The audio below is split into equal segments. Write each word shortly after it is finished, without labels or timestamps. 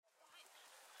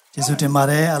ကျေးဇူးတင်ပါ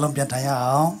တယ်အားလုံးပြန်ထိုင်ရ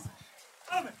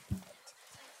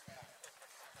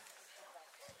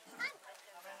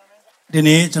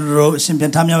အောင်ဒီနေ့ကျွန်တော်တို့အရှင်ပြ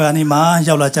န်ထမြောက်ရနေ့မှာ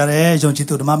ရောက်လာကြတဲ့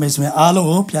ယုံကြည်သူဓမ္မမိတ်ဆွေ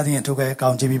အားလုံးကိုဖျားသခင်ထုတ်ခဲ့ကော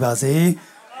င်းချီးပေးပါစေ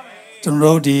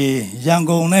ကျွန်တော်တို့ဒီရန်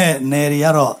ကုန်နဲ့နယ်တွေက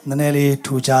တော့နည်းနည်း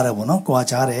လေးထူခြားတယ်ပေါ့နော်၊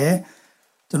ကွာခြားတယ်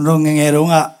ကျွန်တော်တို့ငယ်ငယ်တုန်း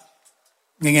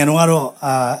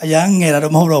ကတော့အရန်ငယ်တာ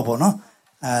တော့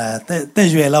မဟုတ်တော့ပေါ့နော်တက်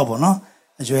ရွယ်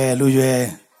လောက်ပေါ့နော်အရွယ်လူရွယ်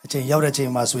အချိန်ရောက်တဲ့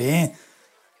ချိန်မှာဆိုရင်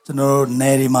ကျွန်တော်တို့န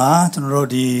ယ်ဒီမှာကျွန်တော်တို့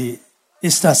ဒီ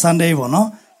Easter Sunday ပေါ့နော်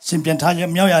ရှင်ပြန်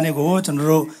ထားမြောက်ရနေ့ကို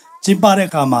ကျွန်တော်တို့ကျင်းပတဲ့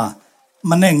အခါမှာ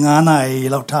မနေ့9နာရီ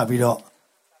လောက်ထပြီးတော့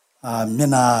မျက်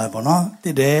နာပေါ့နော်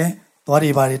တစ်တယ်သွား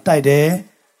တွေပါတွေတိုက်တယ်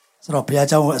ဆိုတော့ဘုရား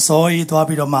ကျောင်းကိုအစောကြီးသွား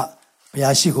ပြီးတော့မှဘု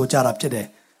ရားရှိခိုးကြတာဖြစ်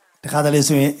တယ်တခါ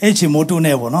တလေဆိုရင်အဲ့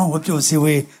ချိန်မိုးတုနဲ့ပေါ့နော်ဝတ်ပြုစည်း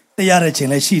ဝေးတရားတဲ့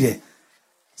ချိန်လည်းရှိ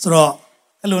တယ်ဆိုတော့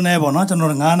အဲ့လိုနဲ့ပေါ့နော်ကျွန်တော်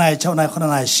တို့9နာရီ6နာရီ9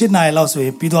နာရီ10နာရီလောက်ဆို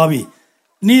ရင်ပြီးသွားပြီ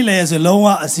နေ့လေဆိုလုံး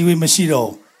ဝအစည်းဝေးမ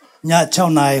ရှိတော့ည6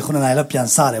နာရီ9နာရီ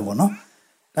လောက်ပြန်စ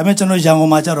တယ်ပေါ့နော်ဒါပေမဲ့ကျွန်တော်ရန်ကုန်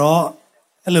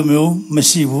မှာကျတော့အဲ့လိုမျိုး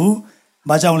မရှိ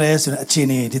ဘူးဘာကြောင့်လဲဆိုတော့အခြေအ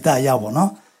နေဒေသအ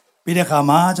ရောက်ပေါ့နော်ပြီးတဲ့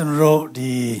အခါမှာ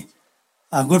ကျွန်တော်တို့ဒီ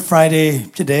Good Friday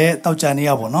ဖြစ်တဲ့တောက်ကြ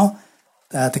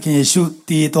နေ့ပေါ့နော်သခင်ယေရှု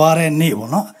တည်သွားတဲ့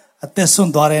နေ့ပေါ့နော်အ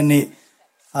သက်ဆွန့်သွားတဲ့နေ့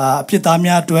အဖြစ်သား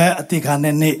များအတွက်အ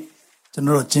သေးခံတဲ့နေ့ကျွန်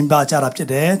တော်တို့ကျင်းပကြတာဖြစ်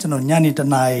တယ်ကျွန်တော်ညနေ1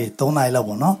နာရီ3နာရီ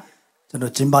လောက်ပေါ့နော်ကျွန်တော်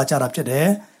ကျင်းပကြတာဖြစ်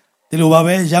တယ်ဒီလိုပါ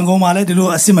ပဲရန်ကုန်မှာလည်းဒီ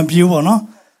လိုအဆင်မပြေဘူးပေါ့နော်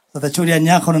တချို့တွေက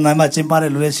ည9နာရီမှကျင်းပ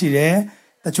တဲ့လူလည်းရှိ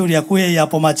တယ်တချို့တွေကကိုယ့်ရဲ့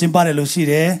အရာပေါ်မှာကျင်းပတဲ့လူရှိ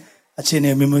တယ်အခြေအ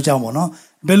နေမျိုးကြောင့်ပေါ့နော်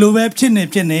ဘယ်လိုပဲဖြစ်နေ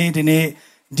ဒီ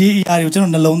နေ့ဒီအရာတွေကို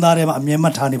ကျွန်တော်နှလုံးသားထဲမှာအ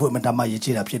မြဲမှတ်ထားနေဖို့အမှန်တမ်းရည်ကြ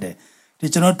ည်တာဖြစ်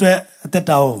တယ်ဒီကျွန်တော်တို့အသက်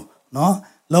တာ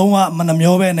ကိုနော်လုံးဝ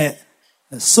မနှမျောပဲနဲ့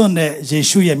စွန့်တဲ့ယေ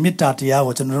ရှုရဲ့မေတ္တာတရား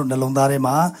ကိုကျွန်တော်တို့နှလုံး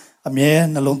သားထဲမှာအမြဲ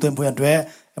နှလုံးသွင်းဖို့အတွက်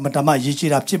အမှန်တမ်းရည်ကြည်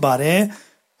တာဖြစ်ပါ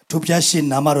တယ်အ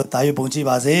ထူးပြရှင်နာမတော်တာရွေး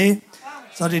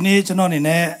ပုံကြည်ပါစေဆိုတော့ဒီနေ့ကျွန်တော်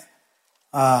အနေနဲ့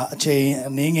အချိန်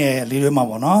အနည်းငယ်လေးတွေ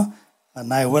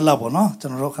မှာပေါ့နော်နိုင်ဝက်လောက်ပေါ့နော်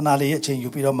ကျွန်တော်တို့ခဏလေးအချိန်ယူ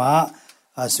ပြီးတော့မှ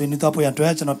ဆွေးနွေးတော့ဖို့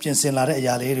အတွက်ကျွန်တော်ပြင်ဆင်လာတဲ့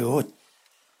အရာလေးတွေကို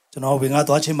ကျွန်တော်ဝင်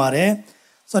ကားသွားချင်ပါတယ်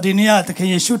ဆိုတော့ဒီနေ့ကသ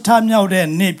ခင်ယေရှုထမြောက်တဲ့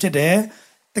နေ့ဖြစ်တယ်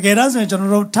တကယ်တော့ဆိုရင်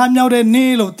ကျွန်တော်တို့ထမြောက်တဲ့နေ့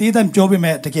လို့တည်တံ့ပြောပေးမ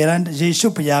ယ်တကယ်တမ်းယေ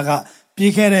ရှုဘုရား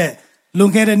ကပြီးခဲ့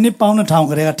တဲ့လွန်ခဲ့တဲ့နှစ်ပေါင်း2000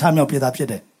ခရဲက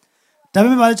ထမြောက်ပြတာဖြစ်တယ်ဒါပေ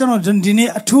မဲ့ကျွန်တော်ဒီ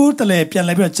နေ့အထူးတလဲပြန်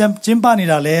လဲပြီးတော့ကျင်းပနေ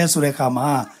တာလဲဆိုတဲ့အခါမှာ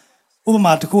ဥပ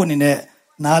မာတစ်ခုအနေ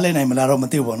နဲ့နားလည်နိုင်မလားတော့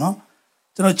မသိဘူးပေါ့နော်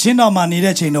ကျွန်တော်ချင်းတော်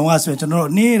မှာနေတဲ့ချိန်တုန်းကဆိုရင်ကျွန်တော်တို့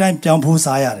နေ့တိုင်းပြောင်းဖိုး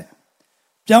စားရ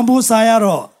တယ်ပြောင်းဖိုးစားရ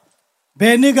တော့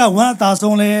ဘယ်နေ့ကဝမ်းအသာ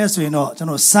ဆုံးလဲဆိုရင်တော့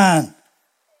ကျွန်တော်စ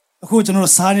မ်းအခု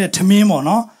ကျွန်တော်စားနေတဲ့ထမင်းပေါ့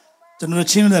နော်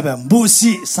ကျွန်တော်ချင်းလည်းပဲဘူ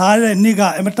စီစားတဲ့နေ့က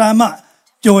အမ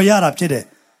တန်မှပျော်ရတာဖြစ်တယ်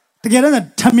တကယ်တော့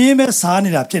ထမင်းပဲစားနေ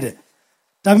တာဖြစ်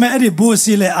တယ်ဒါပေမဲ့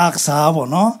အဲ့ဒီဘူစီလည်းအား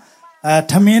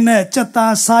စားပေါ့နော်ထမင်းနဲ့စက်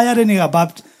သားစားရတဲ့နေ့ကဘာ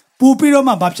ပူပြီးတော့မှ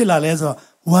ဘာဖြစ်လာလဲ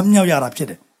ဆိုတော့ဝမ်းမြောက်ရတာဖြစ်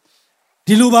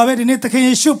တယ်ဒီလိုပါပဲဒီနေ့သ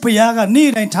ခင်ယေရှုဘုရားက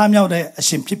နေ့တိုင်းထားမြောက်တဲ့အရှ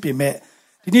င်ဖြစ်ပေ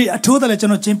မဲ့ဒီနေ့အထိုးတယ်လည်း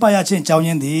ကျွန်တော်ကျင်းပရခြင်းအကြောင်းရ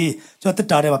င်းသည်ကျွန်တော်တက်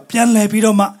တာထဲ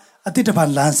မှာပြန်လဲပြီးတော့မှအတိတ်တစ်ဖန်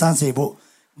လန်းဆန်းစေဖို့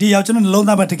ဒီရောက်ကျွန်တော်နှလုံး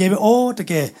သားမှာတကယ်ပဲ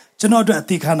တကယ်ကျွန်တော်အတွက်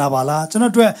အသေးခံတာပါလားကျွန်တော်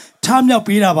အတွက်ထားမြောက်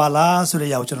ပေးတာပါလားဆိုတဲ့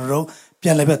ရောက်ကျွန်တော်တို့ပြ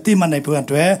န်လဲပဲသိမှတ်နိုင်ဖို့အ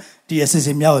တွက်ဒီအစီအ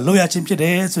စဉ်များကိုလုပ်ရခြင်းဖြစ်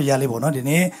တယ်ဆိုရလေးပေါ့နော်ဒီ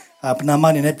နေ့ပဏာ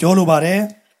မအနေနဲ့ပြောလိုပါ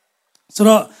တယ်ဆို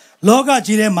တော့လောက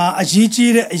ကြီးထဲမှာအ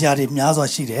ရေးကြီးတဲ့အရာတွေများ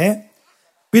စွာရှိ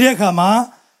တယ်ပြီးတဲ့အခါမှာ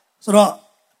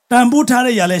ဆိုတော့တန်ဖိုး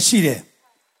ထားတဲ့အရာလည်းရှိ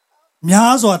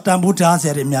တယ်များစွာတန်ဖိုးထား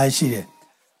စရာတွေအများကြီးရှိ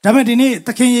တယ်ဒါပေမဲ့ဒီနေ့သ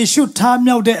ခင်ယေရှု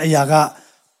ထားမြောက်တဲ့အရာက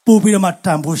ပို့ပြီးတော့မှ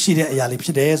တန်ဖိုးရှိတဲ့အရာ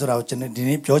လေးဖြစ်တယ်ဆိုတာကို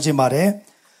ကျွန်တော်ဒီနေ့ပြောချင်ပါတယ်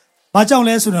။ဘာကြော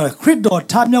င့်လဲဆိုတော့ခရစ်တော်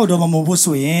ထားမြောက်တော်မမဟုတ်ဘူး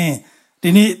ဆိုရင်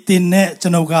ဒီနေ့တင်နဲ့ကျွ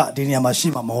န်တော်ကဒီနေရာမှာ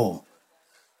ရှိမှာမဟုတ်။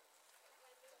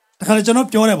ဒါခါလေ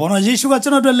ကျွန်တော်ပြောတယ်ပေါ့နော်ယေရှုက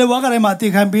ကျွန်တော်တို့လက်ဝါးကတိုင်းမှာအ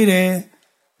သေးခံပေးတယ်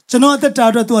။ကျွန်တော်အ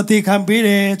သက်တာအတွက်သူအသေးခံပေးတ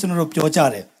ယ်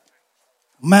ကျွန်တော်တို့ပြောကြတယ်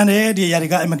။မှန်တယ်ဒီအရာ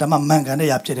တွေကအမှန်တမ်းမှန်ကန်တဲ့အ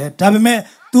ရာဖြစ်တယ်။ဒါပေမဲ့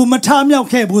तू မထားမြောက်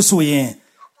ခဲ့ဘူးဆိုရင်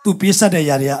तू ပြေးဆက်တဲ့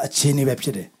အရာတွေကအခြေအနေပဲဖြ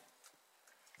စ်တယ်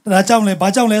။ဒါကြော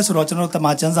င့်လေဘာကြောင့်လဲဆိုတော့ကျွန်တော်တို့တမ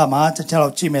န်ကျမ်းစာမှာချက်တော့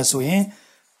ကြည့်မယ်ဆိုရင်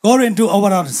Go into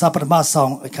over စာပထမဆော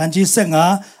င်အခန်းကြီး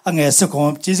15အငယ်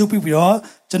19ကျေးဇူးပြုပြီးတော့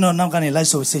ကျွန်တော်နောက်ကနေလိုက်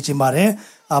ဆိုစေချင်ပါတယ်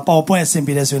။ပေါင်ပွင့်အဆင်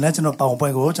ပြေတယ်ဆိုရင်လည်းကျွန်တော်ပေါင်ပွ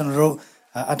င့်ကို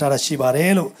ကျွန်တော်တို့အထာရရှိပါ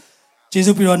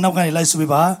တယ်လို့ကျေးဇူးပြီးတော့နောက်ကနေလိုက်ဆို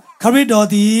ပေးပါခ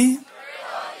ရစ်တော်သည်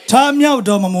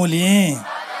ထားမြောက်တော်မမူလျင်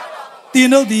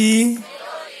တင်တို့သည်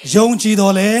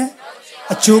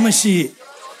ယုံကြည်တော်လဲအကျိုးမ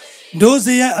ရှိဒိုးစ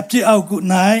ရအပြစ်အောက်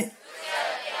၌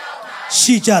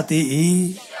ရှိကြသည်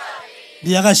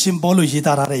ဒီကရှင်ဘောလို့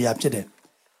ရေးသားထားတဲ့အရာဖြစ်တယ်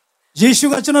ယေ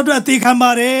ရှုကကျွန်တော်တို့အ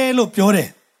သေးခံပါတယ်လို့ပြော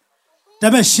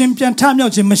တယ်ဒါပေမဲ့ရှင်ပြန်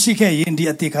ထမြောက်ခြင်းမရှိခဲ့ရင်ဒီ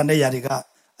အသေးခံတဲ့ຢာတွေ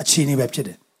ကအခြေအနေပဲဖြစ်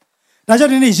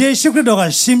တယ်ဒါကြောင့်ဒီနေ့ယေရှုခရစ်တော်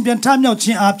ကရှင်ပြန်ထမြောက်ခြ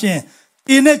င်းအပြင်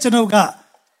ဒီနေ့ကျွန်တော်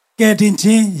ကကယ်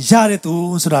တင်ခြင်းရတဲ့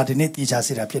သူဆိုတာဒီနေ့သိချ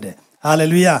စေတာဖြစ်တယ် ဟာလေ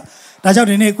လုယာဒါကြောင့်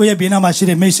ဒီနေ့ကိုယ့်ရဲ့ဘေးနားမှာရှိ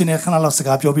တဲ့မိတ်ဆွေနဲ့ခဏလောက်စ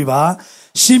ကားပြောပြပါ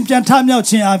ရှင်ပြန်ထမြောက်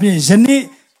ခြင်းအပြင်ယနေ့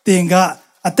သင်က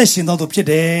အသက်ရှင်တော်သူဖြစ်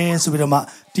တယ်ဆိုပြီးတော့မှ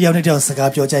တယောက်နဲ့တယောက်စ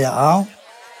ကားပြောကြရအောင်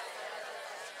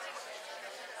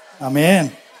အာမင်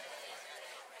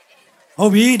ဟု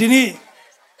တ်ပြီဒီနေ့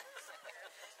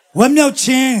ဝမ်းမြောက်ခြ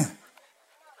င်း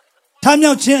ထ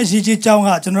မြောက်ခြင်းအရေးကြီးကြောင်းက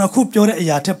ကျွန်တော်အခုပြောတဲ့အ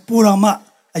ရာထက်ပိုတော်မှ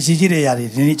အရေးကြီးတဲ့အရာတွေ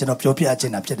ဒီနေ့ကျွန်တော်ပြောပြအပ်ခြ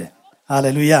င်းတာဖြစ်တယ်ဟာ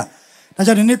လေလုယာဒါ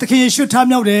ကြောင့်ဒီနေ့သခင်ယေရှုထ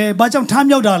မြောက်တယ်ဘာကြောင့်ထ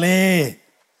မြောက်တာလဲ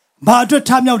ဘာအတွက်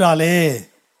ထမြောက်တာလဲ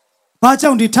ဘာကြော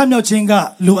င့်ဒီထမြောက်ခြင်းက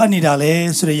လိုအပ်နေတာလဲ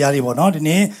ဆိုတဲ့ຢာတွေပေါ့နော်ဒီ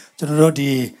နေ့ကျွန်တော်တို့ဒီ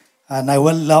နိုင်ဝ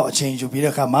က်လောက်အချိန်ယူပြီး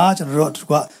တဲ့အခါမှာကျွန်တော်တို့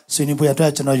ကဆွေးနွေးပွဲအတွ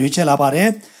က်ကျွန်တော်ရွေးချယ်လာပါတယ်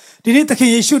ဒီနေ့သခင်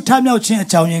ယေရှုထမြောက်ခြင်းအ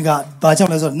ကြောင်းရင်းကဘာကြော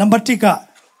င့်လဲဆိုတော့နံပါတ်1က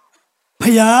ဖ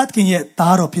ခင်ရဲ့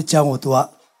သားတော်ဖြစ်ကြောင်းကိုသူက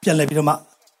ပြန်လဲပြီးတော့မှ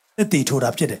သက်တည်ထိုးတာ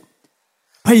ဖြစ်တယ်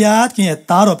ဖခင်ရဲ့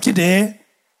သားတော်ဖြစ်တယ်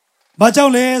ဘာကြော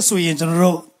င့်လဲဆိုရင်ကျွန်တော်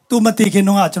တို့သူမတည်ခင်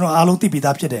တော့ကကျွန်တော်အားလုံးသိပြီး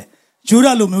သားဖြစ်တယ်ယူဒ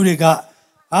လူမျိုးတွေက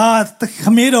ခ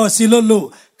မေးတော်စီလို့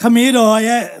ခမေးတော်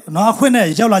ရဲ့နော်အခွင့်နဲ့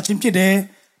ရောက်လာခြင်းဖြစ်တယ်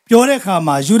ပြောတဲ့အခါ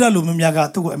မှာယူဒလူမျိုးများက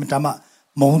သူ့ကိုအမြဲတမ်း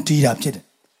မုန်းတီးတာဖြစ်တယ်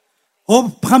ဟို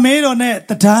ခမေးတော်နဲ့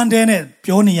တဒန်းတဲနဲ့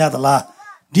ပြောနေရသလား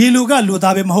ဒီလူကလူ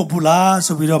သားပဲမဟုတ်ဘူးလား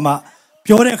ဆိုပြီးတော့မှ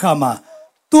ပြောတဲ့အခါမှာ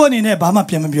သူ့အနေနဲ့ဘာမှ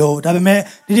ပြန်မပြောဒါပေမဲ့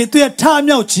ဒီနေ့သူ့ရဲ့ထ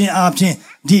မြောက်ခြင်းအပြင်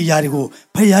ဒီအရာတွေကို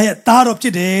ဖခင်ရဲ့သားတော်ဖြ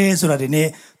စ်တယ်ဆိုတာဒီနေ့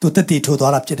သူသက်တည်ထိုး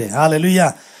သွားတာဖြစ်တယ်ဟာလေလုယာ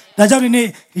ဒါကြောင့်ဒီနေ့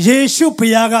ယေရှုဖ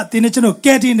ခင်ကဒီနေ့ကျွန်တော်က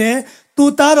ယ်တင်တယ်သူ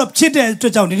သားတော်ဖြစ်တဲ့အတွ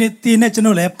က်ကြောင့်ဒီနေ့ဒီနေ့ကျွန်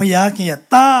တော်လည်းဖခင်ရဲ့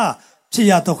သားဖြစ်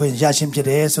ရတော့ခွင့်ရရှင်းဖြစ်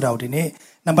တယ်ဆိုတာကိုဒီနေ့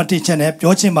နံပါတ်1ချက်နဲ့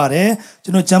ပြောချင်ပါတယ်ကျွ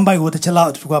န်တော်ဂျမ်းပိုက်ကိုတစ်ချက်လော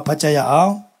က်ဒီကဖတ်ကြရအော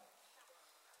င်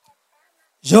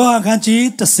ယောဟန်ခန်းကြီး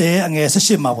30အငယ်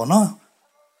18မှာပေါ့နော်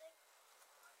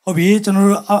ဟုတ်ပြီကျွန်တော်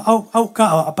တို့အောက်က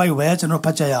အပိုက်ပဲကျွန်တော်ဖ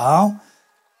တ်ကြရအောင်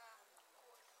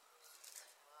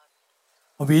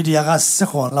ဟုတ်ပြီဒီကစ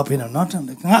ခွန်လောက်ပြနေနော်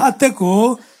ငါအသက်ကို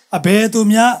အဘယ်သူ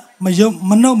များ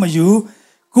မနှုတ်မယူ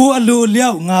ကိုအလို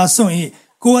လျောက်ငါစွန့်၏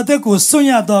ကိုအသက်ကိုစွန့်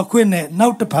ရသောခွင့်နဲ့နော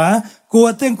က်တစ်ဖန်ကို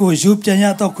အသက်ကိုယူပြန်ရ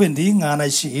သောခွင့်သည်ငါ၌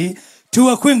ရှိ၏ထို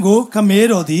အခွင့်ကိုခမဲ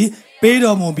တော်သည်ပေး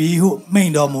တော်မူပြီးဟုမိ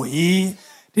န့်တော်မူ၏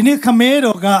ဒီနေ့ခမဲ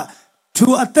တော်က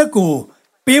ထိုအသက်ကို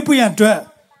ပေးပွင့်အတွက်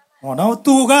ဟောနော်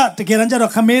သူကတကယ်တမ်းကျ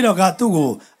တော့ခမဲတော်ကသူ့ကို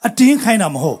အတင်းခိုင်းတာ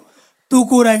မဟုတ်သူ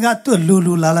ကိုယ်တိုင်ကသူ့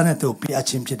လူလာလာနဲ့သူ့ပြအ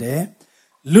ချင်းဖြစ်တယ်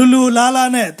လူလာလာ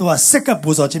နဲ့သူကစက်ကပ်ပူ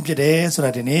ဇော်ခြင်းဖြစ်တယ်ဆို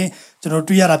တာဒီနေ့ကျွန်တော်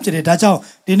တွေ့ရတာဖြစ်တယ်ဒါကြောင့်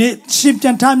ဒီနေ့ရှင်ပြ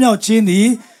န်ထမြောက်ခြင်းသည်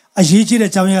အရေးကြီးတဲ့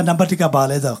အကြောင်းရင်းကနံပါတ်1ကပါ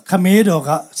လဲဆိုခမဲတော်က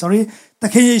သ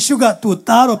ခင်ယေရှုကသူ့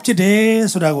သားတော်ဖြစ်တယ်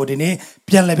ဆိုတာကိုဒီနေ့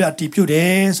ပြန်လည်ပြအတည်ပြုတ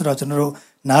ယ်ဆိုတော့ကျွန်တော်တို့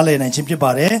နားလည်နိုင်ခြင်းဖြစ်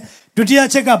ပါတယ်ဒုတိယ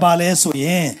ချက်ကပါလဲဆိုရ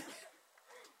င်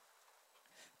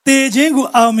တေခြင်းကို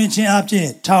အောင်မြင်ခြင်းအပြင်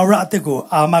ထာဝရအသက်ကို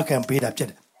အာမခံပေးတာဖြစ်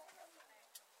တယ်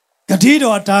ဂတိ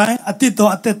တော်အတိုင်းအသက်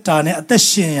တော်အသက်တာနဲ့အသက်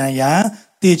ရှင်ရန်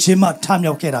တေခြင်းမှထ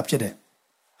မြောက်ခဲ့တာဖြစ်တယ်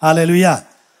ဟာလေလုယာ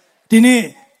ဒီနေ့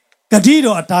ဂတိ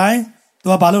တော်အတိုင်းသူ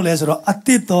ကဘာလုပ်လဲဆိုတော့အသ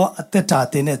က်တော်အသက်တာ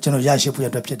တင်နဲ့ကျွန်တော်ရရှိဖို့ရ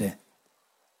အတွက်ဖြစ်တယ်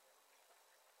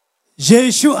ယေ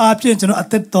ရှုအားဖြင့်ကျွန်တော်အ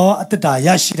သက်တော်အသက်တာရ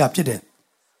ရှိတာဖြစ်တယ်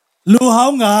လူဟော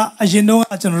င်းကအရင်တော့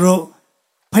ကျွန်တော်တို့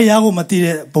ဖခင်ကိုမသိ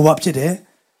တဲ့ဘဝဖြစ်တယ်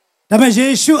ဒါပေမဲ့ယေ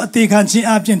ရှုအသေးခံခြင်း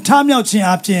အပြင်ထမြောက်ခြင်း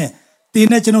အပြင်တင်း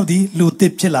နဲ့ကျွန်တော်ဒီလူသ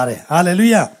စ်ဖြစ်လာတယ်ဟာလေလု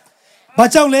ယာဘာ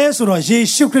ကြောင့်လဲဆိုတော့ယေ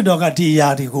ရှုခရစ်တော်ကဒီအရာ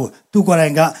တွေကိုသူကိုယ်တို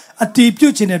င်ကအတည်ပြု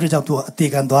ခြင်းတဲ့အတွက်ကြောင့်သူအ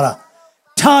သေးခံသွားတာ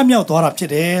ထမြောက်သွားတာဖြ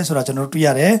စ်တယ်ဆိုတာကျွန်တော်တွေ့ရ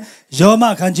တယ်ယောမ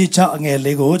အခန်းကြီး6အငယ်၄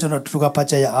ကိုကျွန်တော်သူကဖတ်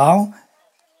ကြရအောင်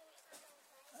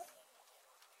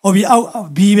ဟိုဘီအောက်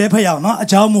ဘီပဲဖတ်ရအောင်နော်အ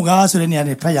ကြောင်းမူကားဆိုတဲ့နေရာ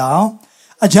နေဖတ်ရအောင်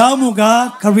အကြောင်းမူကား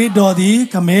ခရစ်တော်သည်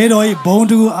ခမဲတော်၏ဘုန်း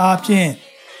တူအားဖြင့်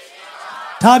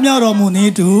ထားမြောက်တော်မူနေ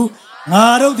တူငါ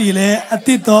တို့သည်လည်းအသ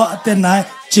စ်သောအသက်၌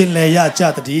ကျင်လည်ရကြ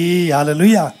သတည်းဟာလေလု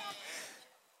ယာ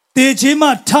တေခြင်းမှ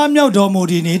ထားမြောက်တော်မူ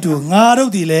ဒီနေတူငါ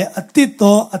တို့သည်လည်းအသစ်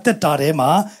သောအသက်တာထဲမှာ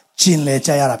ကျင်လည်ကြ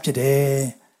ရတာဖြစ်တယ်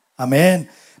အာမင်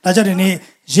ဒါကြောင့်ဒီနေ့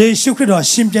ယေရှုခရစ်တော်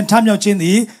ရှင်ပြန်ထားမြောက်ခြင်းသ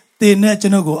ည်သင်နဲ့ကျွ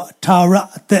န်တော်ကိုထာဝရ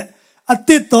အသ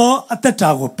က်တော်အသက်တာ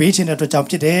ကိုပေးခြင်းတဲ့အတွက်ကြောင့်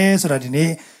ဖြစ်တယ်ဆိုတာဒီနေ့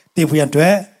သိဖို့ရအတွ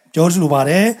က်ပြောလိုပါ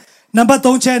တယ်နံပါတ်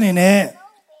3ချက်အနေနဲ့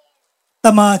တ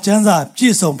မန်ကျမ်းစာပြ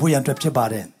ည့်စုံဖို့ရအတွက်ဖြစ်ပါ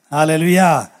တယ်ဟာလေလုယာ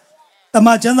တမ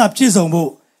န်ကျမ်းစာပြည့်စုံဖို့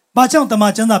ဘာကြောင့်တမ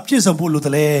န်ကျမ်းစာပြည့်စုံဖို့လို့တ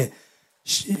လဲ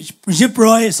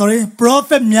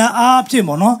prophet များအားဖြင့်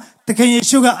ပေါ့နော်တခင်ယေ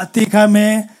ရှုကအသေးခံမ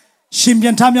ယ်ရှင်ပြ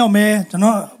န်ထမြောက်မယ်ကျွန်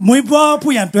တော်မွေးဖွား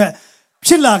ဖို့ရအတွက်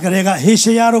ဖြစ်လာကြတဲ့ကဟေရှ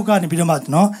ယာတို့ကနေပြီးတော့မှ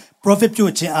နော် prophet ပြု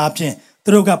တ်ခြင်းအားဖြင့်သူ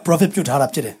တို့က prophet ပြုတ်ထားတာ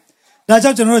ဖြစ်တယ်ဒါ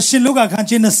ကြောင့်ကျွန်တော်တို့ရှင်လုကာခန်း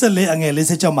ကြီး24အငယ်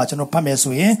46မှာကျွန်တော်ဖတ်မယ်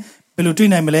ဆိုရင်ဘယ်လိုတွေ့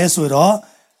နိုင်မလဲဆိုတော့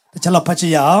တစ်ချက်လောက်ဖတ်ကြ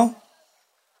ည့်ရအောင်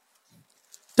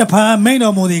တဖန်မိန့်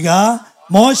တော်မူသည်က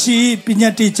မောရှိပည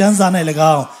တ်တိကျမ်းစာ၌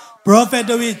၎င်း prophet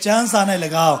တို့၏ကျမ်းစာ၌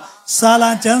၎င်းစာလံ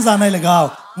ကျမ်းစာ၌၎င်း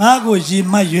ငါကိုရည်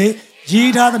မှတ်၍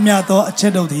ရေးထားသမျှသောအချ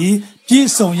က်တို့သည်ပြ ပြည့်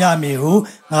စုံရမည်ဟု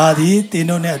ငါသည်သင်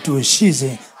တို့နှင့်အတူရှိစ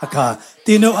ဉ်အခါသ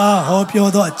င်တို့အားဟောပြော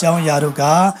သောအကြောင်းအရာတို့က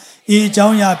ဤအကြော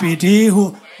င်းအရာပေတည်းဟု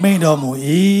မိန့်တော်မူ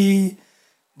၏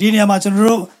ဒီနေရာမှာကျွန်တော်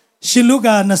တို့ရှင်လု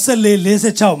ကာ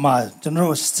24:46မှာကျွန်တော်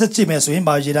တို့ဆက်ကြည့်မယ်ဆိုရင်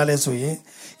ဘာရေးထားလဲဆိုရင်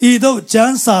ဤသို့ကျ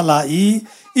မ်းစာလာ၏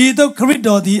ဤသို့ခရစ်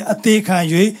တော်သည်အသေးခံ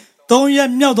၍3 ရက်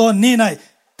မြောက်သောနေ့၌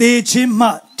တေခြင်းမှ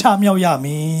ထမြောက်ရမ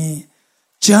ည်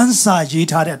ကျမ်းစာရေး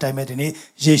ထားတဲ့အတိုင်းပဲဒီနေ့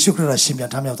ယေရှုခရစ်တော်ရှင်ပြ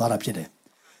န်ထမြောက်သွားတာဖြစ်တယ်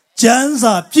ကျမ်း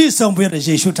စာပြည့်စုံဖို့အတွက်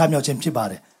ယေရှုထမြောက်ခြင်းဖြစ်ပါ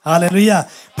တယ်ဟာလေလုယာ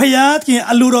ဖခင်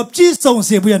အလိုတော်ပြည့်စုံ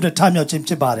စေဖို့အတွက်ထမြောက်ခြင်း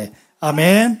ဖြစ်ပါတယ်အာမ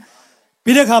င်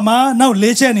ပြီးတဲ့အခါမှာနောက်၄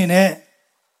ချက်အနေနဲ့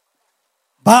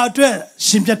ဘာအတွက်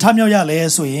ရှင်ပြန်ထမြောက်ရလဲ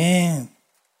ဆိုရင်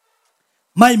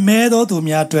မိုက်မဲသောသူ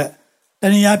များအတွက်တ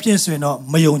နည်းအားဖြင့်ဆိုရင်တော့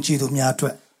မယုံကြည်သူများအတွ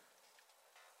က်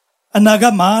အနာဂ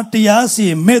တ်မှာတရားစီ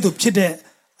ရင်မဲ့သူဖြစ်တဲ့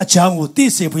အကြောင်းကိုသိ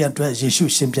စေဖို့အတွက်ယေရှု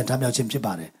ရှင်ပြန်ထမြောက်ခြင်းဖြစ်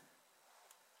ပါတယ်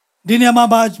ဒီနေရာမှာ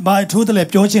ဘာထိုးတယ်လဲ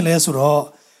ပြောခြင်းလဲဆိုတော့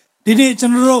ဒီနေ့ကျွ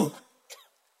န်တော်တို့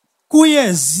ကိုယ့်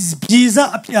ရဲ့ဗီဇ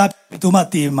အပြာသူမှ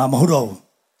တည်မှာမဟုတ်တော့ဘူး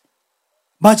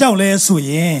။ဘာကြောင့်လဲဆို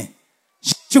ရင်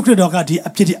ရှုခရစ်တော်ကဒီ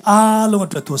အဖြစ်ဒီအားလုံးအ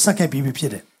တွက်သူဆက်ခဲ့ပြီးဖြ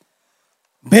စ်တယ်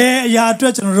။ဘယ်အရာအတွ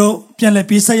က်ကျွန်တော်တို့ပြန်လည်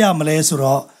ပြီးဆက်ရမလဲဆို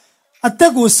တော့အသ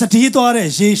က်ကိုစတီးသွားတဲ့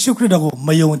ယေရှုခရစ်တော်ကိုမ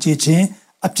ယုံကြည်ခြင်း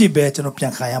အဖြစ်ပဲကျွန်တော်ပြ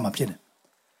န်ခံရမှာဖြစ်တယ်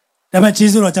။ဒါပေမဲ့ယေ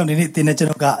ရှုတော်ကြောင့်ဒီနေ့သင်နဲ့ကျွန်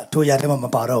တော်ကထိုရတဲ့မှာမ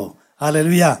ပါတော့ဘူး။ဟာလေ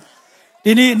လုယာ။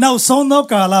ဒီနေ့နောက်ဆုံးသော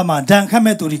ကာလမှာဒဏ်ခတ်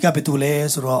မဲ့သူတွေကဘယ်သူလဲ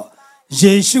ဆိုတော့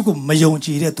ယေရှုကိုမယုံကြ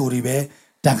ည်တဲ့သူတွေပဲ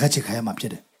ဒဏ်ခတ်ချခံရမှာဖြ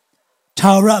စ်တယ်။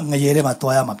ထာဝရငရေထဲမှာ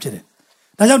တွားရမှာဖြစ်တယ်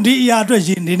။ဒါကြောင့်ဒီအရာအတွက်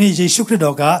ဒီနေ့ယေရှုခရစ်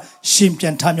တော်ကရှင်ပြ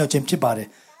န်ထမြောက်ခြင်းဖြစ်ပါတယ်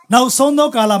။နောက်ဆုံးသော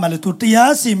ကာလမှာလည်းသူတ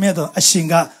ရားစီရင်သောအရှင်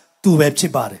ကသူပဲဖြ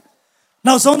စ်ပါတယ်။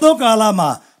နောက်ဆုံးသောကာလမှာ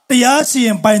တရားစီရ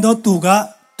င်ပိုင်သောသူက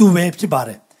သူပဲဖြစ်ပါတ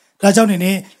ယ်။ဒါကြောင့်ဒီ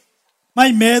နေ့မို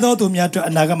က်မဲသောသူများအတွက်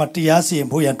အနာဂတ်မှာတရားစီရင်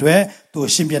ဖို့ရန်အတွက်သူ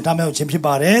ရှင်ပြန်ထမြောက်ခြင်းဖြစ်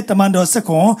ပါတယ်။တမန်တော်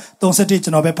7:31ကျွ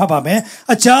န်တော်ပဲဖတ်ပါမယ်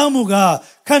။အကြောင်းမူကား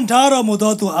ခံထားတော်မူ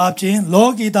သောသူအပြင်လော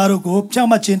ကီသားတို့ကိုဖြော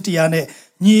င့်မတ်ခြင်းတရားနဲ့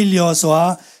ညီလျော်စွာ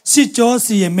စစ်ကြော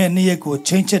စီရင်မဲ့နေ့ရက်ကို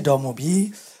ချိန်ချက်တော်မူပြီး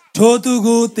ထိုသူ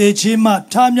ကိုတေခြင်းမှ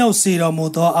ထမြောက်စေတော်မူ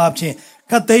သောအပြင်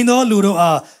ခတ်သိမ်းသောလူတို့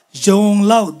အားယုံ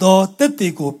လောက်သောတက်တေ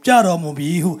ကိုပြတော်မူ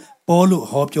ပြီးဟုပေါလု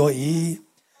ဟောပြော၏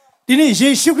ဒီနေ့ယေ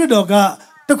ရှုခရစ်တော်က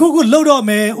တခုခုလှုပ်တော့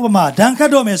မယ်ဥပမာဒဏ်ခတ်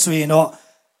တော့မယ်ဆိုရင်တော့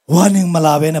warning မ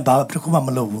လာဘဲနဲ့ဘာတခုမှမ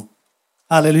လုပ်ဘူး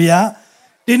ဟာလေလုယာ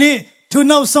ဒီနေ့သူ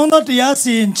နောက်ဆုံးသောတရား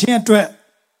စီရင်ခြင်းအတွက်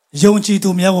ယုံကြည်သူ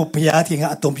များကိုဘုရားသခင်က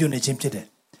အသုံးပြုနေခြင်းဖြစ်တယ်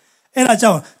အဲ့ဒါ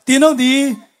ကြောင့်တင်းတို့ဒီ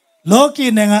လောကီ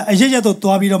နိုင်ငံအရရတို့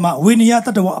တွားပြီးတော့မှဝိနည်းတ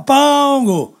တ္တဝအပေါင်း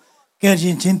ကိုကယ်တ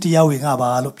င်ခြင်းတရားဝင်ငါပါ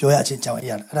လို့ပြောရခြင်းကြောင့်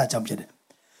အဲ့ဒါကြောင့်ဖြစ်တယ်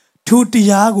သူတ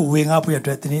ရားကိုဝင်ငါဖို့အ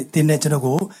တွက်တင်းနဲ့ကျွန်တော်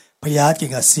ကိုဘုရားသခ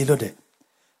င်ကစီလွတ်တယ်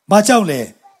ဘာကြောင့်လဲ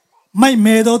မိုက်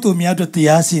မဲသောသူများတို့တ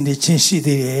ရားစီရင်ခြင်းရှိ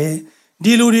သေးတယ်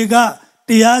ဒီလူတွေကတ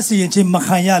ရားစီရင်ခြင်းမ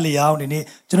ခံရလေအောင်ဒီနေ့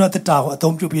ကျွန်တော်တက်တာကိုအ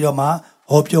သုံးပြုပြီးတော့မှ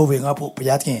ဟောပြောဝင်ငါဖို့ဘု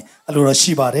ရားသခင်အလိုတော်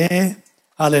ရှိပါတယ်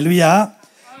ဟာလေလုယာ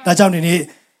ဒါကြောင့်ဒီနေ့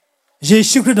ယေ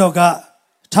ရှုခရစ်တော်က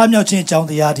ထားမြောက်ခြင်းအကြောင်း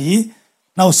တရားဒီ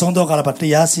နောက်ဆုံးသောကာလမှာတ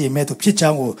ရားစီရင်မဲ့သူဖြစ်ကြော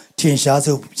င်းကိုထင်ရှား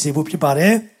စေဖို့ဖြစ်ပါတ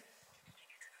ယ်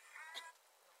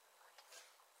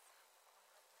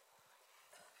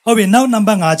ဟုတ်ပြီနောက်နံ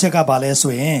ပါတ်5ချက်ကပါလဲ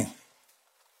ဆိုရင်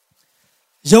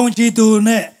ယုံကြည်သူ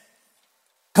နဲ့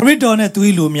ခရစ်တော်နဲ့သူ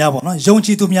၏လူများပေါ့နော်ယုံကြ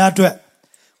ည်သူများအတွက်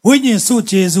ဝိညာဉ်စု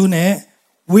ကျေစုနဲ့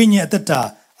ဝိညာဉ်အသက်တာ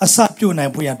အစပြုတ်နို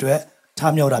င်ဖို့ရန်အတွက်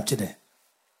ထားမြောက်တာဖြစ်တယ်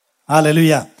ဟာလေလု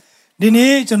ယာဒီ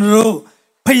နေ့ကျွန်တော်တို့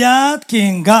ဖခ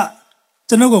င်က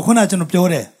ကျွန်တော်ကိုခုနကျွန်တော်ပြော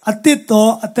တယ်အသစ်သော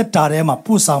အသက်တာထဲမှာ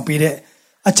ပို့ဆောင်ပေးတဲ့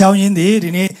အကြောင်းရင်းဒီ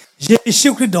နေ့ယေရှု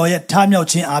ခရစ်တော်ရဲ့ထားမြောက်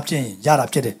ခြင်းအပြင်ရတာ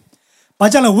ဖြစ်တယ်ဘာ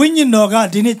ကြောင့်လဲဝိညာဉ်တော်က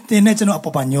ဒီနေ့သင်နဲ့ကျွန်တော်အ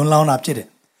ပေါ်မှာညွှန်လောင်းတာဖြစ်တယ်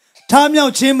ထားမြော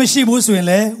က်ခြင်းမရှိဘူးဆိုရင်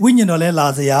လည်းဝိညာဉ်တော်လည်းလာ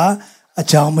စရာအ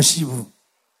ကြောင်းမရှိဘူး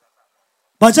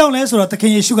ဘာကြောင့်လဲဆိုတော့သခ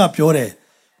င်ယေရှုကပြောတယ်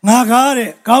ငါကားတဲ့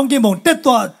ကောင်းကင်ဘုံတက်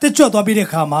ကြွသွားပြီးတဲ့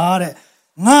ခါမှာတဲ့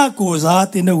ငါကိုစား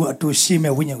သင်တို့ကိုအတူရှိ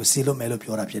မဲ့ဝိညာဉ်ကိုစေလွတ်မယ်လို့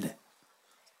ပြောတာဖြစ်တယ်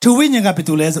သူဝိညာဉ်ကဘယ်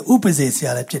သူလဲဆိုဥပဇေဆ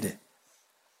ရာလည်းဖြစ်တယ်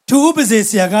သူဥပဇေ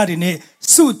ဆရာကဒီနေ့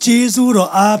စုကျေးဇူး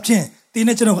တော်အားဖြင့်သင်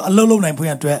နဲ့ကျွန်တော်ကိုအလုံးလုံးနိုင်ဖို့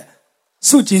ရအတွက်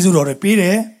စုကျေးဇူးတော်တွေပေးတ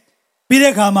ယ်ပြီး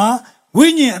တဲ့အခါမှာဝိ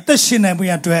ညာဉ်အသက်ရှင်နိုင်ဖို့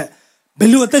ရအတွက်ဘ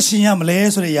ယ်လိုအသက်ရှင်ရမလဲ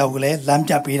ဆိုတဲ့အရာကိုလည်းလမ်း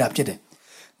ပြပေးတာဖြစ်တယ်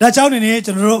ဒါကြောင့်ဒီနေ့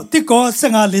ကျွန်တော်တို့တစ်ကော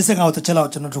15:45ကိုတစ်ချက်လော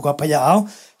က်ကျွန်တော်တို့ကဖတ်ရအောင်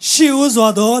ရှေးဦးစွာ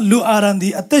သောလူအာရန်သ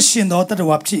ည်အသက်ရှင်သောတတ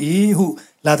ဝဖြစ်၏ဟု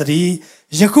လာသည်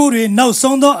ယခုတွင်နောက်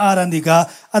ဆုံးသောအာရန်သည်က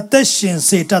အသက်ရှင်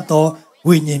စေတတ်သော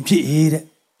ဝိညာဉ်ဖြစ်၏တဲ့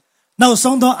နောက်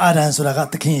ဆုံးသောအာရန်ဆိုတာက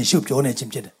သခင်ယေရှုပြောနေခြ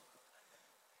င်းဖြစ်တယ်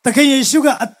သခင်ယေရှုက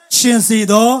အရှင်စေ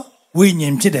သောဝိညာ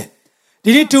ဉ်ဖြစ်တယ်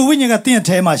ဒီနေ့သူဝိညာဉ်ကတင့်ရဲ့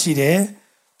ထဲမှာရှိတယ်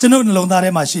ကျွန်တော်နှလုံးသားထဲ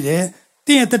မှာရှိတယ်တ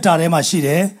င့်ရဲ့သက်တာထဲမှာရှိတ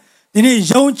ယ်ဒီနေ့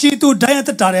ယုံကြည်သူတိုင်းရဲ့သ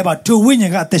က်တာထဲမှာသူဝိညာ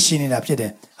ဉ်ကအသက်ရှင်နေတာဖြစ်တ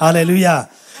ယ်ဟာလေလုယာ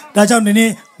ဒါကြောင့်ဒီနေ့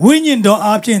ဝိညာဉ်တော်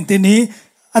အားဖြင့်ဒီနေ့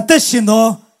အသက်ရှင်သော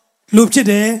လူဖြစ်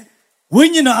တယ်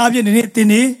Winning Abin in it,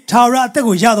 Tini, Tara, the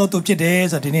Yado to Chide,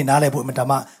 so Tini Nale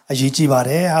Pumatama, a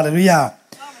Jibare, hallelujah.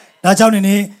 That's how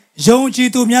Nini, Jonchi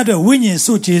to Miado, winning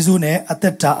Su Jizune, at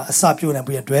the Sapu and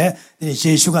Puatre, the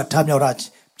Jeshuga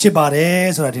Tamyorach,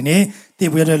 Chibare, so Tini, the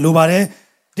Puatre Lubare,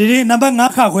 Tini, number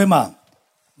Naka Wema,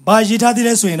 Bajita de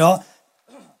Suino,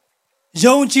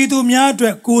 Jonchi to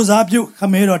Miado, Kuzapu,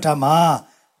 Camero Tama,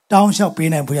 down shall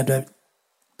pin and Puatre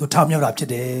to Tamyorach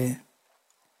today.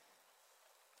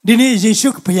 Dini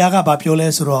Jishuk Piaga Bapiole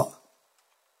Suro.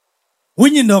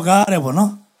 Winning Doga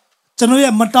Rebono. Chanoya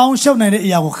Matown Shop Nade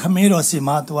Yago Camero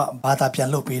Sima to Bata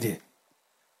Piano Pide.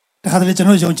 The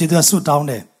Hadrichano Jonchi to suit down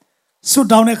there. Suit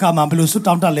down a Kama, Blue suit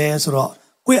down the layers or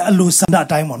que a loose that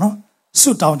time, no?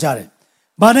 Suit down Jare.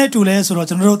 Bane to layers or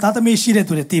General Tatami Shire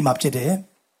to the team up today.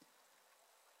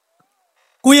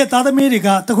 Quia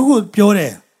Tatamirica, the Hugo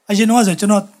Pure, as you know, as a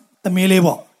general the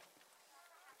Milebo.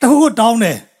 The Hugo down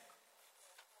there.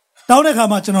 Down the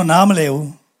Kamachano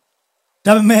Namleu.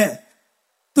 Dame,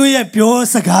 do ye pure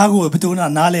Sagago between a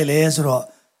Nale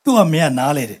lesro, to a mere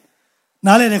Nale.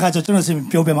 Nale de Cachanos in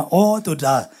Piopema or to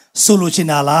the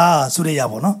Solucinala,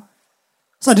 Sureyavono.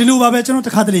 So the Luba Betano to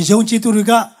Catali Jonchi to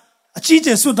Riga, a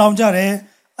chiche suit down jare,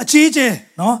 a chiche,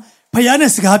 no,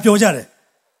 Payanes Gapio jare.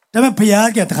 Dame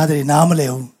Payag at Catali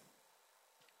Namleu.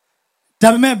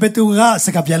 Dame Betuga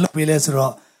Sakapialo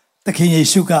Pilesro, the King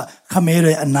Yeshuka,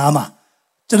 Kamere and Nama.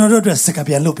 General dress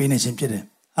Sakapia loop in a chimpide.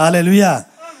 Hallelujah.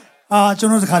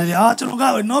 General Kari,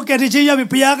 General, no Katichia,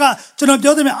 Piaga, General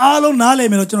Jotame, Alo Nale,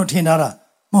 Melotono Tinara,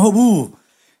 Mohobu.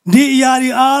 Di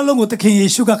Yari Along with the King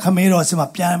Sugar Camero,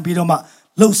 Sima Pian Pidoma,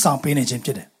 low sound pain in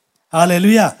chimpide.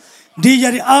 Hallelujah. Di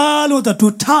Yari Alo the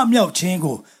two Tam Yao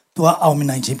Chingo to our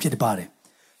Almina chimpide body.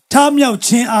 Tam Yao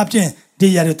Chin Abjin,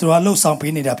 Di Yari to our low sound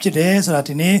pain in the Abjide, so that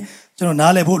in a General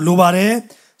Nale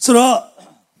Lubare. So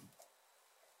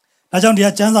Ajang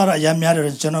dia chanza ra yam ya de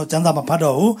chano chanza ma phat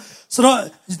do so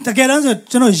ta ke dan so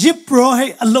chano yip pro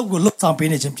hai a lok ko lok sang pe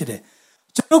ne chin phit de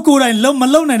chano ko dai long ma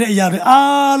long nai de a ya de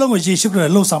a long ko Yesu ko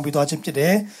lok sang pi twa chin phit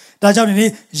de da jaw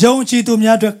ni yong chi tu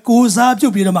mya twet ko sa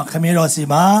pyut pi do ma khame ro si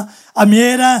ma a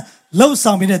mye dan lok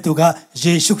sang pi ne tu ka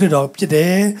Yesu Christ do phit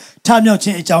de tha myauk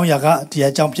chin a chaung ya ka di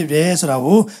a chaung phit de so da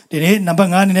ko di ni number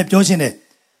 5 ni ne pyo chin de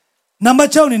number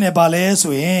 6 ni ne ba le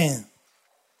so yin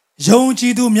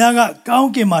Jonchi to Miaga,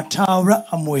 Kaunki Matara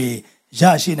Amwe,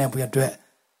 Yashi and Puatre.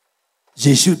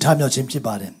 Jeshu Tamil Chimchi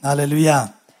Bade.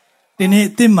 Hallelujah. Dini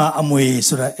Tima Amwe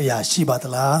Sura Yashi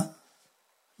Batala.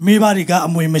 Mibariga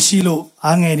Amwe Mashilo,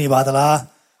 Angeni Batala.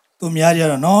 To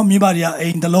Miaria no, Mibaria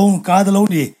ain't alone,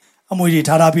 Cardaloni, Amwe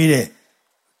Tarapide.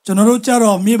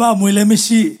 Jonocharo, Miba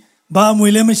Muilemishi, Ba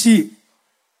Muilemishi.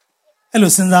 Hello,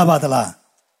 Senza Batala.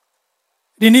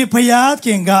 Dini Payat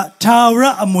Kinga,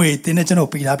 Tara Amwe, Tinachano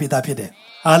Pita Pita Pide.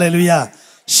 Hallelujah.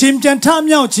 Shimjan Tam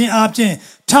Yao Chin Abjin,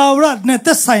 Tara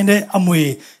Neta Sine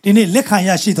Amwe, Dini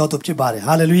Lekayashi to Chibare.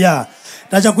 Hallelujah.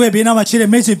 Dajakwe Bina Machire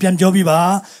Messi Piam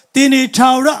Jobiba, Dini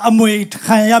Tara Amwe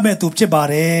Kayame to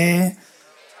Chibare.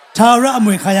 Tara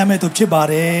Amwe Kayame to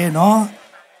Chibare, no?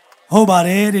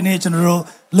 Hobare, Dini General,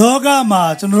 Loga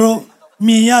Ma, General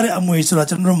Miyare Amwe Sura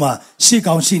General, she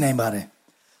counts she name bare.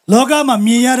 Logama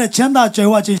Mia Chanda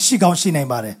Jawachin Shigao Shine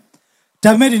Bare.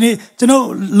 Damedini, to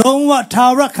know Longwa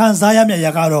Tara Kanzaya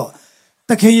Yagaro.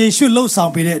 The King should low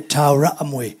sound be Tara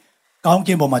Amwe. Count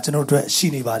Kimbo Machano to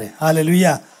Shini Bare.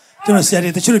 Hallelujah. To know said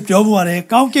it, the should be over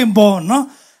Count Kimbo, no?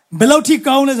 Below T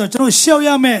Countess or Joe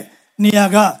Shoyame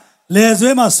Niaga,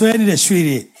 Lezuema Sweni the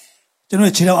Shiri. To know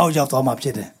Chino out of Tom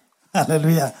Upchede.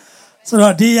 Hallelujah. So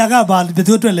Diaga Bal, the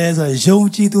two laser,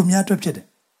 Jonchi to Miatrapchede.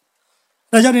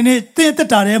 Rajani, Teta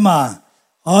Tarema,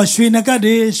 or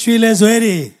Shinakadi, Shile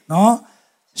Zweri, no?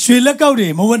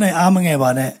 Shilakaudi, Movana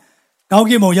Amangevane,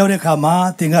 Kauki Moyode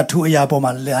Kama, Tinga 2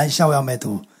 Yaboman, I shall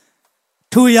metu.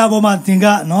 2 Yaboman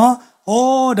Tinga, no?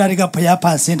 Oh, Dariga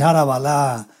Payapan Saint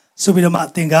Haravala, Subidama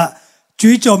Tinga,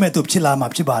 Chuicho metu Chila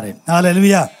Mapchibare.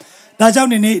 Hallelujah.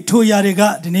 Rajani, 2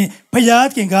 Yariga, Dini,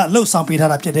 Payat Kinga, Low Sampita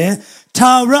Rapide,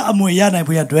 Tara Amuyana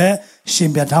Puyadre,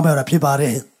 Shimbia Tamara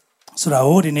Pibare.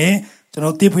 Suraodine.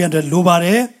 General Tipuyan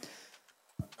Lubare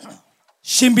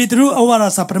Shimbitru Awara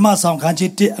Suprema Song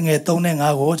Kanchiti and a tone and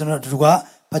Ago, General Druga,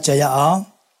 Pachaya.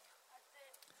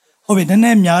 Obi the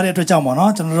name Yare to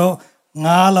Jamono, General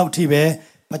Nala Tibe,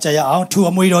 Pachaya, 2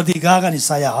 Amuido di Gaga and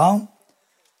Isaya.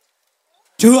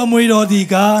 2 Amuido di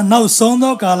Ga, now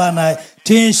Sono Galana,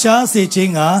 Tinsha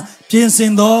Sichinga,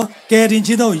 Pinsindo, getting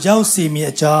Chido, Yao see me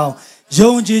a chow.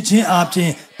 Jonji Chin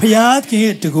Abjin, Piat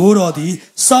King to go di,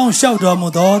 Sound Shout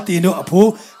Modo, Tino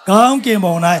Apu, Gam Game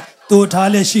on night, to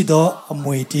Tale Shido,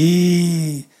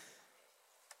 Amuiti.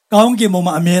 Gam Game on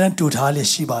American to Tale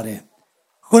Shibare.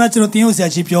 Kona chino tiyo siya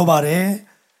chi pyo bare.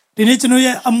 Dini chino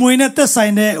ye amuine te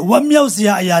saine wamyaw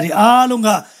siya ayari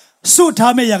alunga su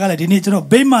thame yagale dini chino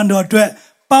beimando atwe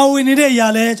pawinire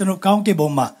yale chino kaunke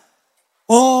bomma.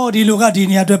 Oh di luga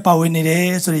dini atwe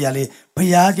pawinire suri yale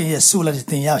payage ye su la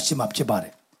tinya shimap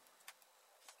chibare.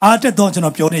 Ate don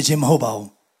chino pyo ni chim ho bao.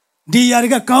 Di yari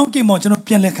ka kaunke mo chino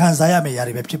pian le khansaya me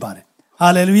yari bep chibare.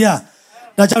 Hallelujah.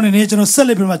 Da chao ni chino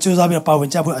celebrate ma chosa bi pawin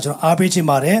chapu chino ape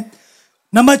chimare.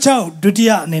 Number 6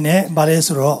 Dutiya nene bare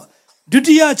suro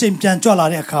Dutiya chain pian chwa la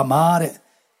de akha ma de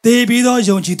te bi tho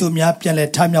yong chi tu mya pian le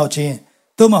tha myaw chin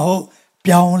to ma ho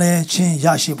pyaung le chin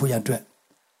ya shi phu yan twet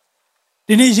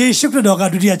di ni Yesu Christ ka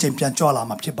Dutiya chain pian chwa la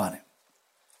ma phit ba de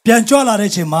pian chwa la de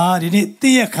chin ma di ni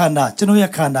tin ye khanda chano ye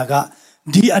khanda ka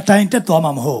di atain tet twa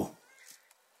ma ma ho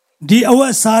di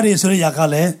awat sa de so le ya ka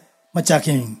le ma cha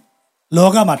khin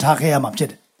loga ma tha khe ya ma phit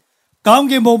de kaung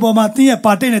kin bong po ma tin ye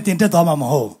pa tit ne tin tet twa ma ma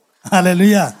ho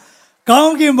Hallelujah.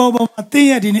 Kaung kin bobo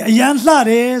tiya dini ayan la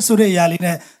de sure yali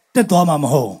ne tet twa ma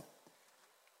maho.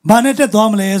 Ba ne tet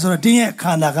twa ma le so din ye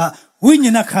khanda ka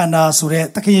winyana khanda sure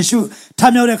Takhin Yesu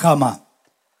tha myaw de kha ma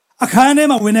akhan ne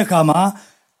ma win de kha ma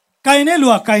kain ne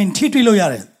lu ka kain thi twi lo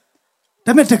yare.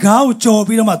 Da me takaw ko chaw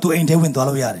pi do ma tu ain the win twa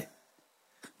lo yare.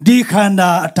 Di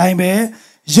khanda atain be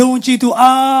yong chi tu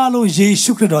a lo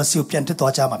Yesu Christ do si ko pian tet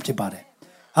twa cha ma phit ba de.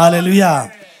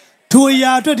 Hallelujah.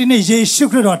 Tuya to dini Yesu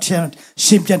Christ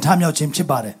shimpian tamyaw chin phit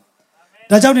ba de.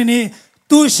 Da jaw ni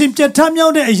tu shimpian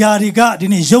tamyaw de aya ri ka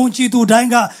dini yong chi tu dain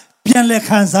ka pian le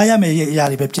khansa ya me aya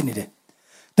ri be phit ni de.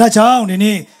 Da jaw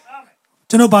ni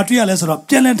chano ba twi ya le so do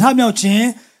pian le tamyaw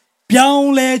chin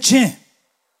pyaung le chin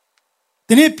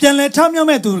dini pian le tamyaw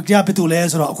me tu kya bit tu le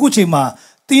so do aku chain ma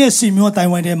tin ye si myo tai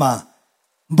wan de ma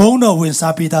bong do win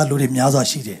sa pi da lu de mya swa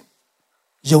shi de.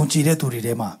 Yong chi de tu ri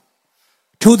de ma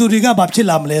ထိုသူတွေကဘာဖြစ်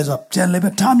လာမလဲဆိုတော့ပြန်လဲပဲ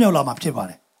ထားမြောက်လာမှာဖြစ်ပါ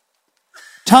တယ်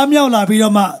။ထားမြောက်လာပြီး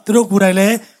တော့မှသူတို့ကိုယ်တိုင်လ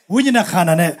ည်းဝိညာဉ်ခန္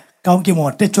ဓာနဲ့ကောင်းကင်ဘုံ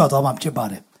တက်ကြွသွားမှာဖြစ်ပါ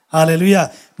တယ်။ဟာလေလုယာ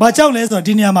။ဘာကြောင့်လဲဆိုတော့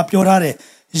ဒီနေရာမှာပြောထားတယ်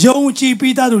။ယုံကြည်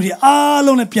ပြီးသားသူတွေအား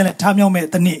လုံးလည်းပြန်လဲထားမြောက်မဲ့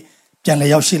တနေ့ပြန်လဲ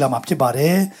ရောက်ရှိလာမှာဖြစ်ပါတ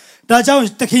ယ်။ဒါကြောင့်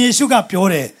သခင်ယေရှုကပြော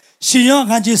တယ်ရှင်ယောဟန်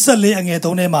ခန်းကြီး14အငယ်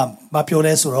3ထဲမှာမပြော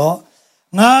လဲဆိုတော့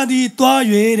ငါသည်တွား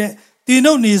၍တဲ့တင်း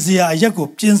တို့နေစရာအရက်ကို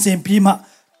ပြင်ဆင်ပြီးမှ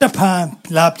တဖန်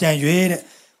လာပြန်၍တဲ့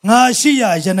ငါရှိရ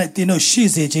ရနဲ့တင်းတို့ရှိ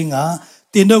စေခြင်းက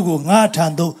တင်းတို့ကိုငါထံ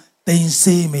သို့တင်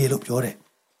စေမေလို့ပြောတယ်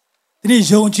။ဒီ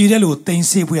ယုံကြည်တဲ့လူတင်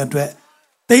စေဖို့အတွက်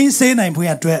တင်စေနိုင်ဖို့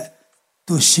အတွက်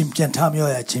သူရှင်ပြန်ထမြော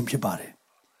က်ရခြင်းဖြစ်ပါတယ်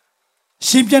။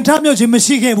ရှင်ပြန်ထမြောက်ခြင်းမ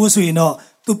ရှိခဲ့ဘူးဆိုရင်တော့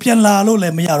သူပြန်လာလို့လ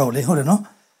ည်းမရတော့လေဟုတ်တယ်နော်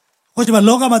။ဟိုကျမ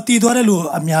လောကမှာတည်သွားတဲ့လူ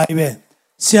အများကြီးပဲ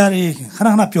ဆရာကြီးခဏ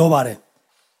ခဏပြောပါတယ်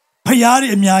။ဖယားတွေ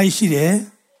အများကြီးရှိတယ်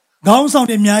။ခေါင်းဆောင်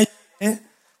တွေအများကြီးရှိတယ်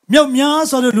။မြောက်များ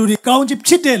ဆိုတဲ့လူတွေကောင်းချစ်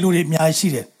ဖြစ်တဲ့လူတွေအများကြီးရှိ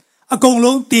တယ်။အကုန်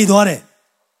လုံးတည်သွားတယ်။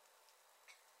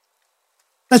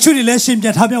တချို့တွေလည်းရှင်ပြ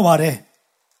န်ထမြောက်ပါတယ်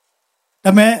။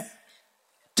ဒါပေမဲ့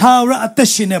ထာဝရအသက်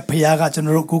ရှင်တဲ့ဘုရားကကျွန်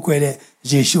တော်တို့ကိုးကွယ်တဲ့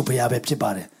ယေရှုဘုရားပဲဖြစ်ပါ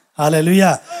တယ်။ဟာလေလုယာ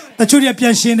။တချို့တွေပြ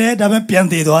န်ရှင်တယ်ဒါပေမဲ့ပြန်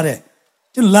တည်သွားတယ်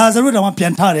။ကျွန်တော်လာဇရုတောင်မှပြ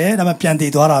န်ထတယ်ဒါပေမဲ့ပြန်တ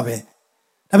ည်သွားတာပဲ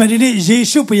။ဒါပေမဲ့ဒီနေ့ယေ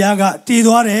ရှုဘုရားကတည်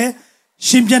သွားတယ်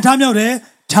ရှင်ပြန်ထမြောက်တယ်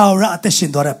ထာဝရအသက်ရှ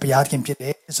င်သွားတဲ့ဘုရားခင်ဖြစ်တ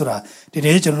ယ်ဆိုတာဒီ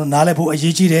နေ့ကျွန်တော်တို့နားလည်ဖို့အ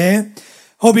ရေးကြီးတယ်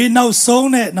။ဟုတ်ပြီနောက်ဆုံး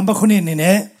နဲ့နံပါတ်9အနေ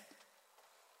နဲ့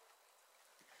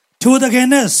ထိုတကယ်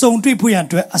နဲ့စုံတွေ့ဖို့ရန်အ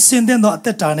တွက်အစင်သင့်သောအသ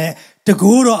က်တာနဲ့တ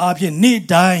ကူတော်အဖြစ်နေ့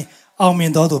တိုင်းအောင်မြ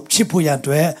င်တော်သူဖြစ်ဖို့ရန်အ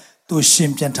တွက်သူရှ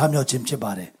င်ပြန်ထမြောက်ခြင်းဖြစ်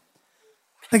ပါတယ်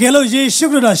။တကယ်လို့ယေရှု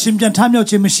ခရစ်တော်ရှင်ပြန်ထမြောက်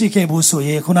ခြင်းမရှိခဲ့ဘူးဆိုရ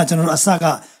င်ခုနကျွန်တော်တို့အစက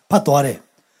ဖတ်သွားတယ်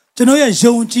။ကျွန်တော်ရဲ့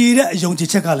ယုံကြည်တဲ့အယုံကြည်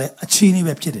ချက်ကလည်းအချင်းကြီး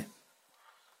ပဲဖြစ်တယ်။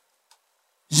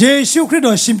ယေရှုခရစ်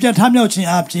တော်ရှင်ပြန်ထမြောက်ခြင်း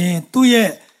အပြင်သူ့ရဲ့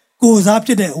ကိုယ်စားဖြ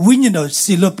စ်တဲ့ဝိညာဉ်တော်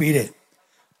စီလွတ်ပေးတယ်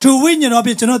။သူဝိညာဉ်တော်အ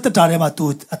ပြင်ကျွန်တော်တက်တာထဲမှာသူ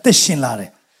အသက်ရှင်လာတယ်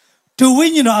။သူဝိ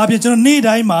ညာဉ်တော်အပြင်ကျွန်တော်နေ့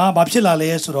တိုင်းမှာဘာဖြစ်လာလဲ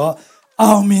ဆိုတော့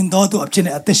အောင်မြင်တော်သူအဖြစ်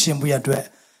နဲ့အသက်ရှင်ဖို့ရအတွက်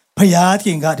ဖခ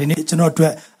င်ကဒီနေ့ကျွန်တော်အတွ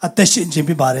က်အသက်ရှင်ခြင်း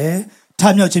ဖြစ်ပါတယ်။ထ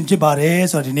မြောက်ခြင်းဖြစ်ပါတယ်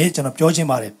ဆိုတော့ဒီနေ့ကျွန်တော်ပြောခြင်း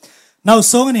ပါတယ်။နောက်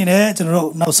ဆုံးအနေနဲ့ကျွန်တော်တို့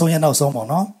နောက်ဆုံးပေါ့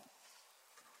နော်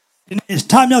။ဒီနေ့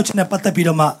ထမြောက်ခြင်းနဲ့ပတ်သက်ပြီး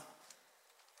တော့မှ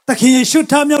သခင်ယေရှု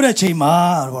ထမြောက်တဲ့ချိန်မှာ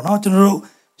ပေါ့နော်ကျွန်တော်တို့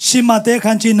ရှင်မဿဲခ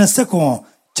န်းကြီး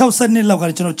20:62လောက်က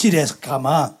ကျွန်တော်ကြည့်တဲ့အခါ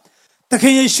မှာသခ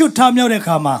င်ယေရှုထမြောက်တဲ့အ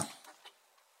ခါမှာ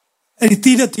အဲ့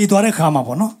ဒီတည်သွားတဲ့အခါမှာ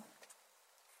ပေါ့နော်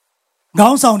ခေါ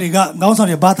င်းဆောင်တွေ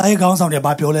ဘာသာရေးခေါင်းဆောင်တွေ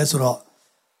ဘာပြောလဲဆိုတော့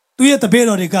သူရဲ့တပည့်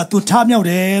တော်တွေကသူထမြောက်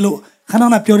တယ်လို့ခဏခ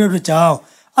ဏပြောတဲ့အတွက်ကြောင့်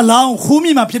အလောင်းခူး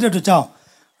မိမှာဖြစ်တဲ့အတွက်ကြောင့်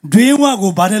ဒွေးဝ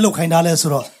ကိုဘာနဲ့လောက်ခိုင်းထားလဲဆို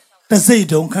တော့တစိတ်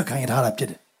တုံခတ်ခိုင်းထားတာဖြစ်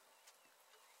တယ်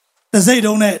တစိတ်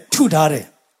တုံနဲ့ထုထားတယ်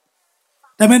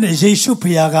ဒါပေမဲ့ယေရှုဖခ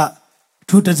င်က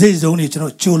သူတစိတ်စုံတွေကျွန်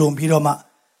တော်ကြိုလုံပြီးတော့မှ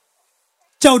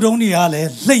ကြောက်တုံးတွေကလည်း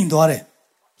လှိမ့်သွားတယ်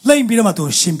လှိမ့်ပြီးတော့မှသူ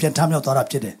ရှင်ပြန်ထမြောက်သွားတာ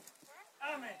ဖြစ်တယ်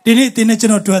ဒီနေ့တင်းနဲ့ကျွ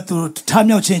န်တော်တွေ့သူထ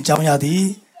မြောက်ခြင်းအကြောင်းအရာသည်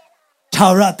ထာ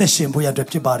Tara the Shimbuya de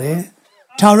Pibare,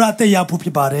 Tara the Yapu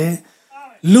Pibare,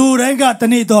 Lurenga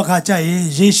Tanito Kachai,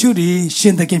 Jeshuri,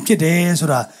 Shin the Kimpide,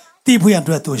 Sura, Tipuya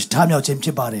Dretush, Tamio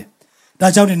Chimpibare.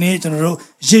 That's how the nation wrote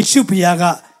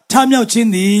Jeshupiaga, Tamio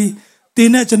Chindi,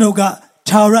 Tinechanoga,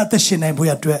 Tara the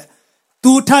Shinambuya Dre.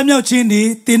 Tu Tamio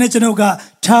Chindi,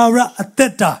 Tinechanoga, Tara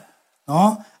Ateta,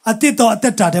 no? Atito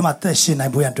Ateta, them at the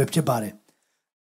Shinambuya Drepibare.